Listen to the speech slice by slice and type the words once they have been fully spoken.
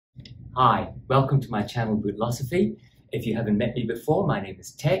Hi, welcome to my channel Bootlosophy. If you haven't met me before, my name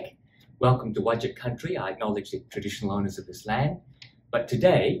is Tech. Welcome to Wajik country. I acknowledge the traditional owners of this land. But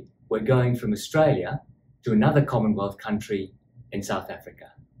today, we're going from Australia to another Commonwealth country in South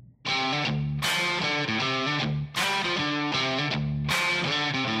Africa.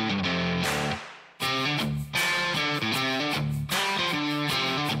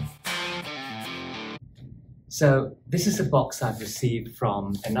 So this is a box I've received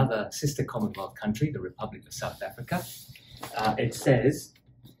from another sister Commonwealth country, the Republic of South Africa. It says,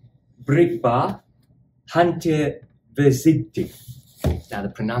 Brikba Hante Versiti. Now the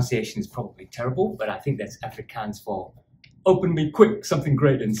pronunciation is probably terrible, but I think that's Afrikaans for open me quick, something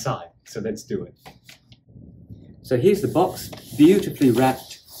great inside. So let's do it. So here's the box, beautifully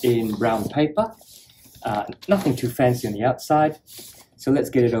wrapped in brown paper. Nothing too fancy on the outside. So let's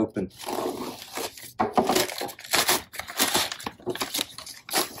get it open.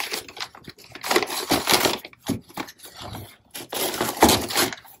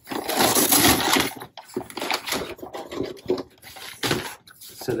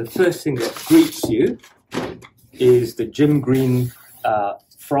 So the first thing that greets you is the Jim Green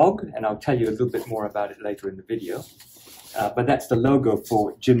frog, and I'll tell you a little bit more about it later in the video. But that's the logo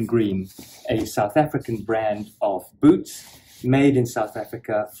for Jim Green, a South African brand of boots made in South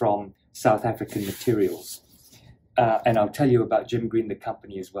Africa from South African materials. And I'll tell you about Jim Green, the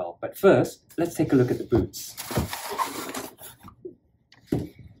company, as well. But first, let's take a look at the boots.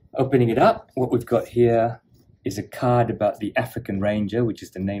 Opening it up, what we've got here is a card about the African Ranger, which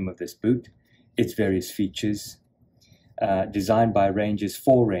is the name of this boot, its various features, designed by rangers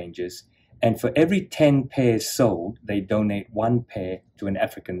for rangers. And for every 10 pairs sold, they donate 1 pair to an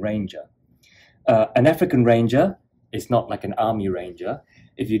African Ranger. An African Ranger is not like an army ranger.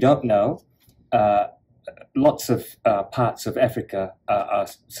 If you don't know, lots of parts of Africa are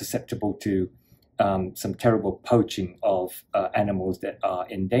susceptible to some terrible poaching of animals that are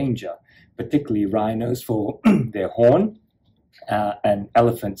in danger, particularly rhinos for their horn and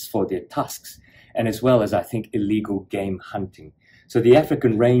elephants for their tusks, and as well as, I think, illegal game hunting. So the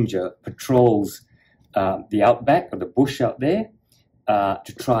African Ranger patrols the outback or the bush out there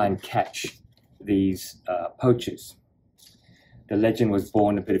to try and catch these poachers. The legend was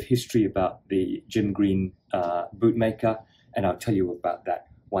born a bit of history about the Jim Green bootmaker, and I'll tell you about that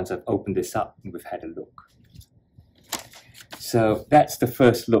once I've opened this up and we've had a look. So that's the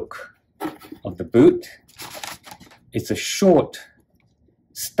first look of the boot. It's a short,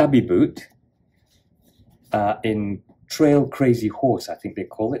 stubby boot in Trail Crazy Horse, I think they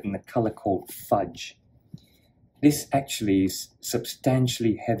call it, in the color called Fudge. This actually is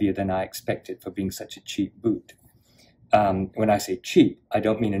substantially heavier than I expected for being such a cheap boot. When I say cheap, I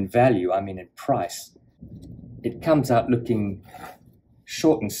don't mean in value, I mean in price. It comes out looking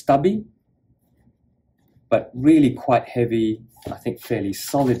short and stubby, but really quite heavy, I think fairly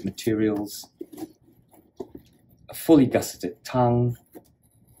solid materials, a fully gusseted tongue,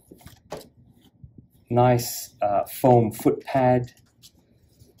 nice foam foot pad,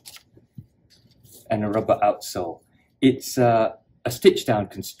 and a rubber outsole. It's a stitch down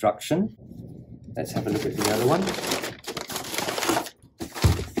construction. Let's have a look at the other one.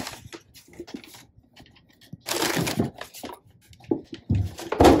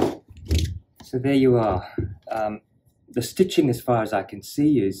 So there you are. The stitching, as far as I can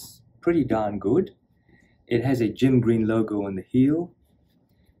see, is pretty darn good. It has a Jim Green logo on the heel,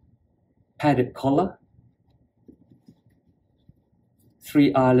 padded collar,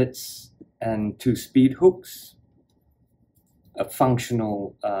 3 eyelets and 2 speed hooks, a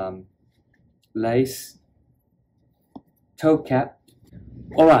functional lace, toe cap.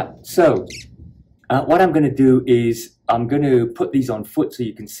 All right, so what I'm going to do is I'm going to put these on foot so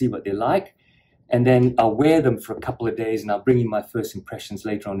you can see what they're like. And then I'll wear them for a couple of days and I'll bring you my first impressions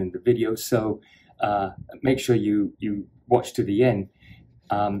later on in the video. So make sure you watch to the end.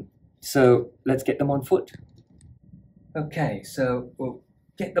 So let's get them on foot. Okay, so we'll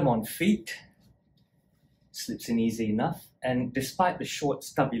get them on feet. Slips in easy enough. And despite the short,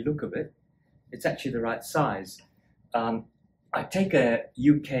 stubby look of it, it's actually the right size. I take a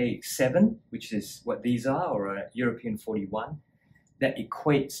UK 7, which is what these are, or a European 41. That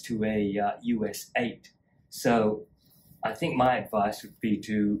equates to a US 8. So I think my advice would be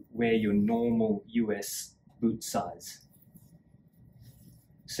to wear your normal US boot size.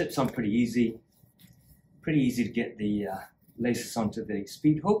 Slips on pretty easy to get the laces onto the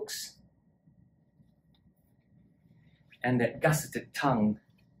speed hooks. And that gusseted tongue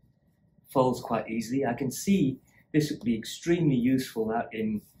folds quite easily. I can see this would be extremely useful out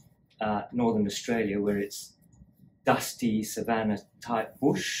in Northern Australia, where it's dusty savanna type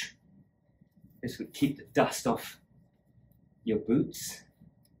bush This would keep the dust off your boots.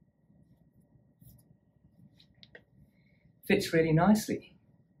 Fits really nicely.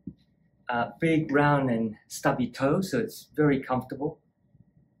 Big, round and stubby toe, so it's very comfortable.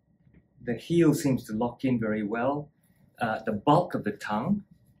 The heel seems to lock in very well. The bulk of the tongue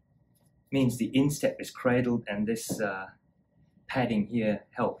means the instep is cradled, and this padding here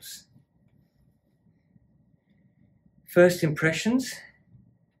helps. First impressions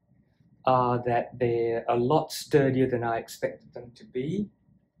are that they're a lot sturdier than I expected them to be.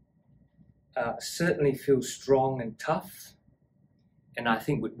 Certainly feel strong and tough, and I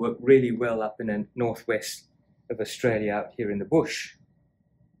think would work really well up in the northwest of Australia, out here in the bush.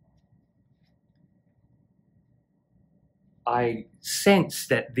 I sense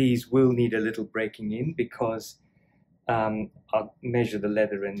that these will need a little breaking in because I'll measure the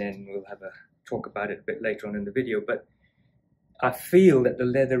leather and then we'll have a talk about it a bit later on in the video, but I feel that the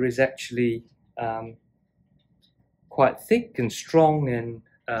leather is actually quite thick and strong and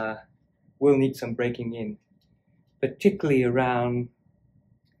will need some breaking in, particularly around,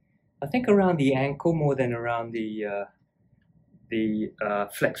 I think around the ankle more than around the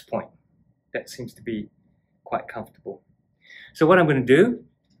flex point. That seems to be quite comfortable. So what I'm going to do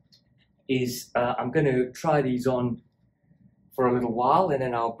is I'm going to try these on for a little while, and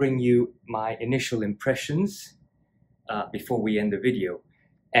then I'll bring you my initial impressions before we end the video.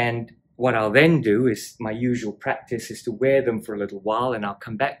 And what I'll then do is, my usual practice is to wear them for a little while, and I'll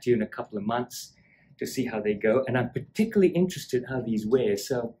come back to you in a couple of months to see how they go. And I'm particularly interested how these wear,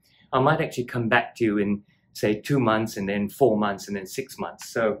 so I might actually come back to you in, say, 2 months, and then 4 months, and then 6 months.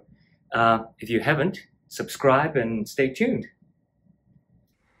 So if you haven't, subscribe and stay tuned.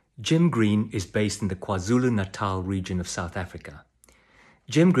 Gym Green is based in the KwaZulu-Natal region of South Africa.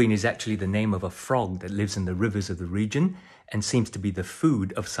 Gym Green is actually the name of a frog that lives in the rivers of the region and seems to be the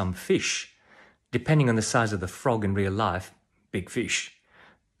food of some fish. Depending on the size of the frog in real life, big fish.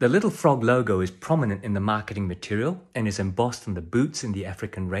 The little frog logo is prominent in the marketing material and is embossed on the boots in the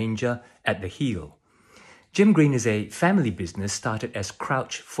African Ranger at the heel. Gym Green is a family business started as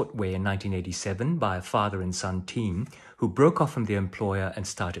Crouch Footwear in 1987 by a father and son team who broke off from their employer and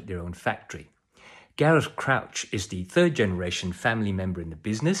started their own factory. Gareth Crouch is the third generation family member in the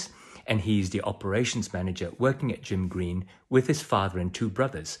business, and he is the operations manager working at Gym Green with his father and 2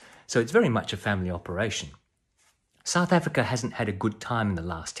 brothers, so it's very much a family operation. South Africa hasn't had a good time in the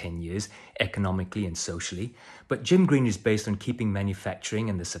last 10 years, economically and socially, but Gym Green is based on keeping manufacturing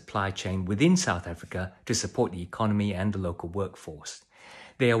and the supply chain within South Africa to support the economy and the local workforce.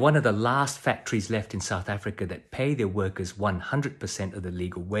 They are one of the last factories left in South Africa that pay their workers 100% of the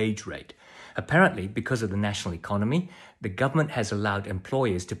legal wage rate. Apparently, because of the national economy, the government has allowed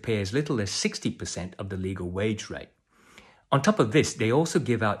employers to pay as little as 60% of the legal wage rate. On top of this, they also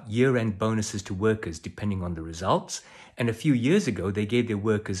give out year-end bonuses to workers depending on the results, and a few years ago they gave their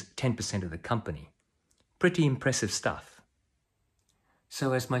workers 10% of the company. Pretty impressive stuff.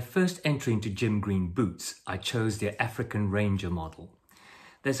 So as my first entry into Gym Green boots, I chose their African Ranger model.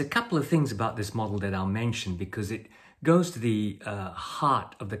 There's a couple of things about this model that I'll mention because it goes to the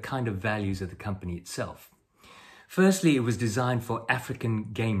heart of the kind of values of the company itself. Firstly, it was designed for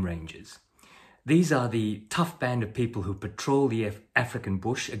African game rangers. These are the tough band of people who patrol the African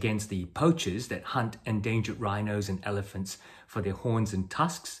bush against the poachers that hunt endangered rhinos and elephants for their horns and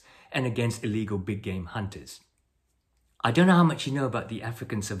tusks, and against illegal big game hunters. I don't know how much you know about the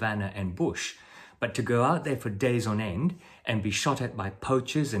African savanna and bush, but to go out there for days on end and be shot at by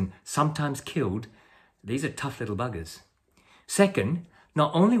poachers and sometimes killed, these are tough little buggers. Second,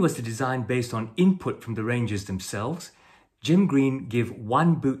 not only was the design based on input from the rangers themselves, Gym Green give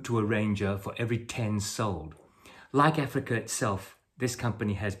 1 boot to a ranger for every 10 sold. Like Africa itself, this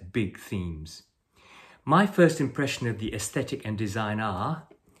company has big themes. My first impression of the aesthetic and design are,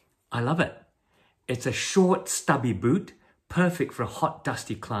 I love it. It's a short, stubby boot, perfect for a hot,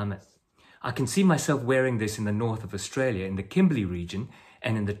 dusty climate. I can see myself wearing this in the north of Australia, in the Kimberley region,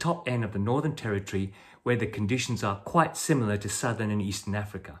 and in the top end of the Northern Territory, where the conditions are quite similar to southern and eastern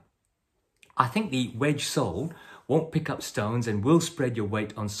Africa. I think the wedge sole won't pick up stones and will spread your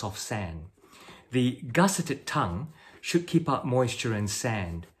weight on soft sand. The gusseted tongue should keep out moisture and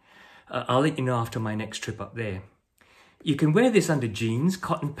sand. I'll let you know after my next trip up there. You can wear this under jeans,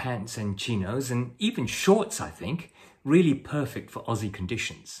 cotton pants and chinos, and even shorts, I think. Really perfect for Aussie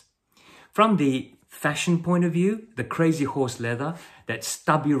conditions. From the fashion point of view, the crazy horse leather, that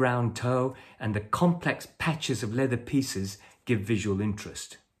stubby round toe, and the complex patches of leather pieces give visual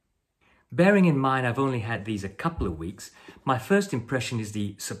interest. Bearing in mind I've only had these a couple of weeks, my first impression is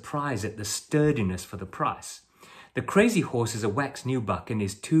the surprise at the sturdiness for the price. The Crazy Horse is a wax nubuck and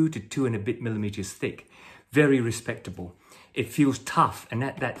is 2 to 2 and a bit millimeters thick. Very respectable. It feels tough, and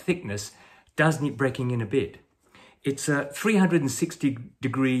at that thickness does need breaking in a bit. It's a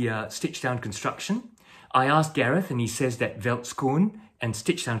 360-degree stitch-down construction. I asked Gareth and he says that Veltskoen and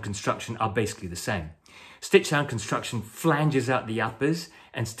stitch-down construction are basically the same. Stitch-down construction flanges out the uppers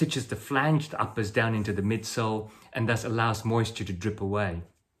and stitches the flanged uppers down into the midsole and thus allows moisture to drip away.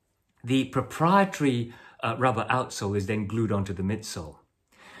 The proprietary rubber outsole is then glued onto the midsole.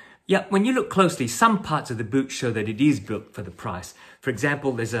 Yeah, when you look closely, some parts of the boot show that it is built for the price. For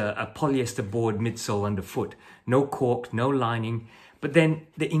example, there's a polyester board midsole underfoot, no cork, no lining, but then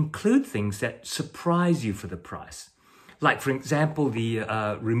they include things that surprise you for the price. Like, for example, the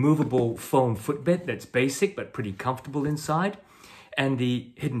removable foam footbed that's basic but pretty comfortable inside, and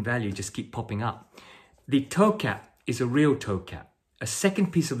the hidden value just keep popping up. The toe cap is a real toe cap, a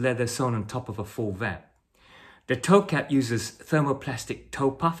second piece of leather sewn on top of a full vamp. The toe cap uses thermoplastic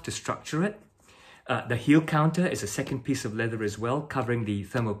toe puff to structure it. The heel counter is a second piece of leather as well, covering the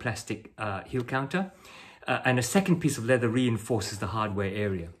thermoplastic heel counter. And a second piece of leather reinforces the hardware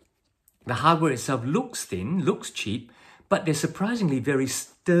area. The hardware itself looks thin, looks cheap, but they're surprisingly very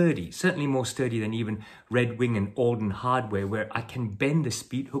sturdy, certainly more sturdy than even Red Wing and Alden hardware, where I can bend the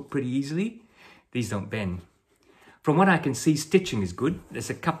speed hook pretty easily. These don't bend. From what I can see, stitching is good. There's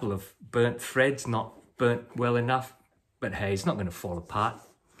a couple of burnt threads, not burnt well enough, but hey, it's not going to fall apart.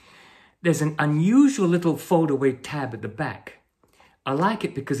 There's an unusual little fold-away tab at the back. I like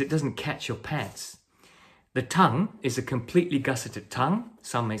it because it doesn't catch your pants. The tongue is a completely gusseted tongue.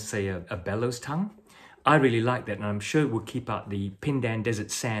 Some may say a bellows tongue. I really like that, and I'm sure it will keep out the Pindan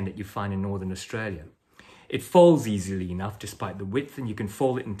desert sand that you find in Northern Australia. It folds easily enough despite the width, and you can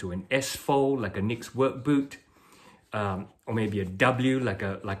fold it into an S fold like a Nick's work boot, or maybe a W like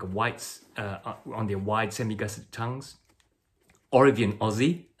a White's on their wide semi-gusseted tongues. Or if you're an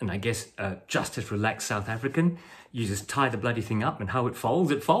Aussie, and I guess just as relaxed South African, you just tie the bloody thing up, and how it folds,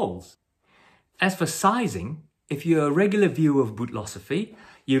 it folds. As for sizing, if you're a regular viewer of Bootlosophy,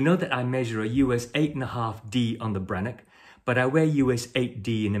 you know that I measure a US 8.5D on the Brannock, but I wear US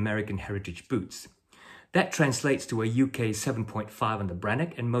 8D in American Heritage boots. That translates to a UK 7.5 on the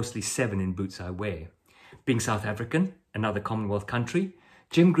Brannock and mostly 7 in boots I wear. Being South African, another Commonwealth country,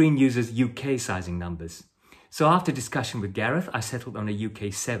 Jim Green uses UK sizing numbers. So after discussion with Gareth, I settled on a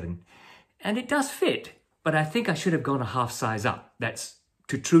UK 7. And it does fit, but I think I should have gone a half size up. That's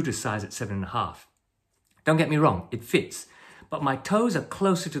true to size at 7.5. Don't get me wrong, it fits. But my toes are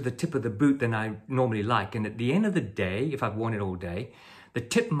closer to the tip of the boot than I normally like. And at the end of the day, if I've worn it all day, the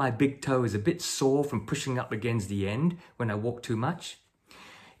tip of my big toe is a bit sore from pushing up against the end when I walk too much.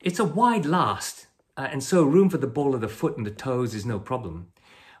 It's a wide last, and so room for the ball of the foot and the toes is no problem.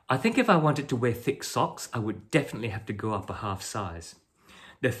 I think if I wanted to wear thick socks, I would definitely have to go up a half size.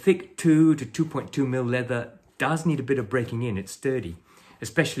 The thick 2 to 2.2 mil leather does need a bit of breaking in. It's sturdy,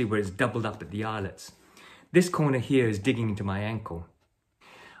 especially where it's doubled up at the eyelets. This corner here is digging into my ankle.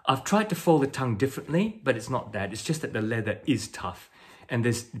 I've tried to fold the tongue differently, but it's not that. It's just that the leather is tough, and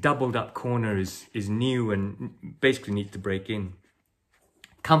this doubled up corner is new and basically needs to break in.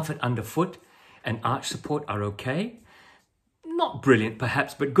 Comfort underfoot and arch support are okay. Not brilliant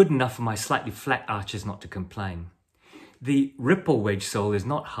perhaps, but good enough for my slightly flat arches not to complain. The ripple wedge sole is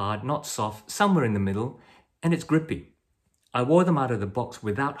not hard, not soft, somewhere in the middle, and it's grippy. I wore them out of the box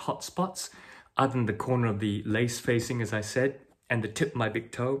without hot spots, other than the corner of the lace facing, as I said, and the tip of my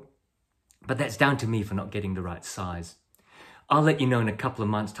big toe. But that's down to me for not getting the right size. I'll let you know in a couple of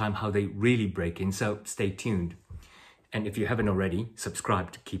months' time how they really break in, so stay tuned. And if you haven't already,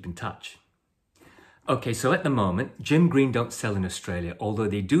 subscribe to keep in touch. Okay, so at the moment, Jim Green don't sell in Australia, although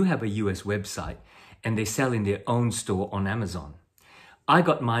they do have a US website, and they sell in their own store on Amazon. I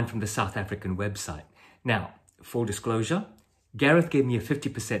got mine from the South African website. Now, full disclosure, Gareth gave me a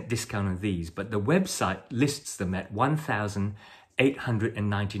 50% discount on these, but the website lists them at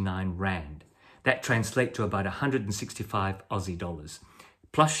 1,899 Rand. That translates to about 165 Aussie dollars,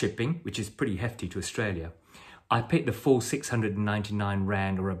 plus shipping, which is pretty hefty to Australia. I paid the full 699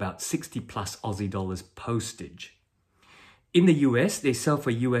 Rand, or about 60 plus Aussie dollars postage. In the US, they sell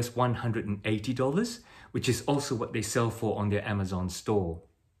for US $180, which is also what they sell for on their Amazon store.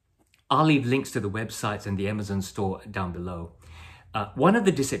 I'll leave links to the websites and the Amazon store down below. One of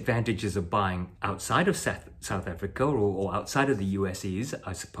the disadvantages of buying outside of South Africa or outside of the US is,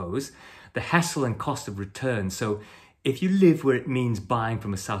 I suppose, the hassle and cost of return. So if you live where it means buying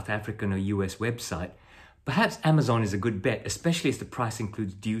from a South African or US website, perhaps Amazon is a good bet, especially as the price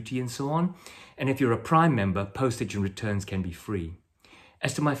includes duty and so on. And if you're a Prime member, postage and returns can be free.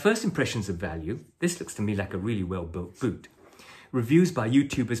 As to my first impressions of value, this looks to me like a really well-built boot. Reviews by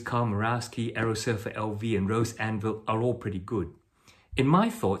YouTubers Karl Morawski, Aerosurfer LV and Rose Anvil are all pretty good. In my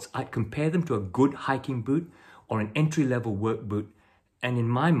thoughts, I'd compare them to a good hiking boot or an entry-level work boot, and in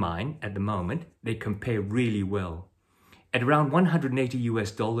my mind, at the moment, they compare really well. At around $180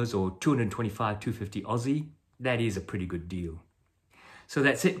 US or 225, 250 Aussie, that is a pretty good deal. So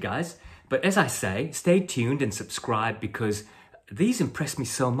that's it, guys. But as I say, stay tuned and subscribe because these impress me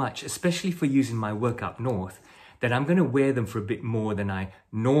so much, especially for using my work up north, that I'm going to wear them for a bit more than I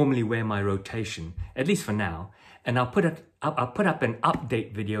normally wear my rotation, at least for now. And I'll put up an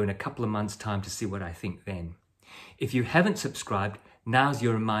update video in a couple of months' time to see what I think then. If you haven't subscribed, now's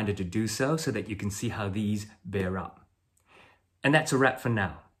your reminder to do so that you can see how these bear up. And that's a wrap for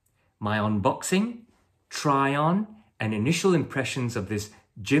now. My unboxing, try on, and initial impressions of this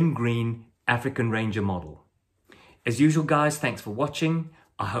Jim Green African Ranger model. As usual, guys, thanks for watching.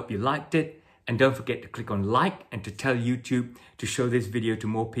 I hope you liked it. And don't forget to click on like and to tell YouTube to show this video to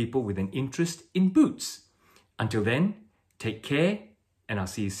more people with an interest in boots. Until then, take care and I'll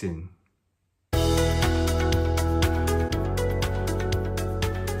see you soon.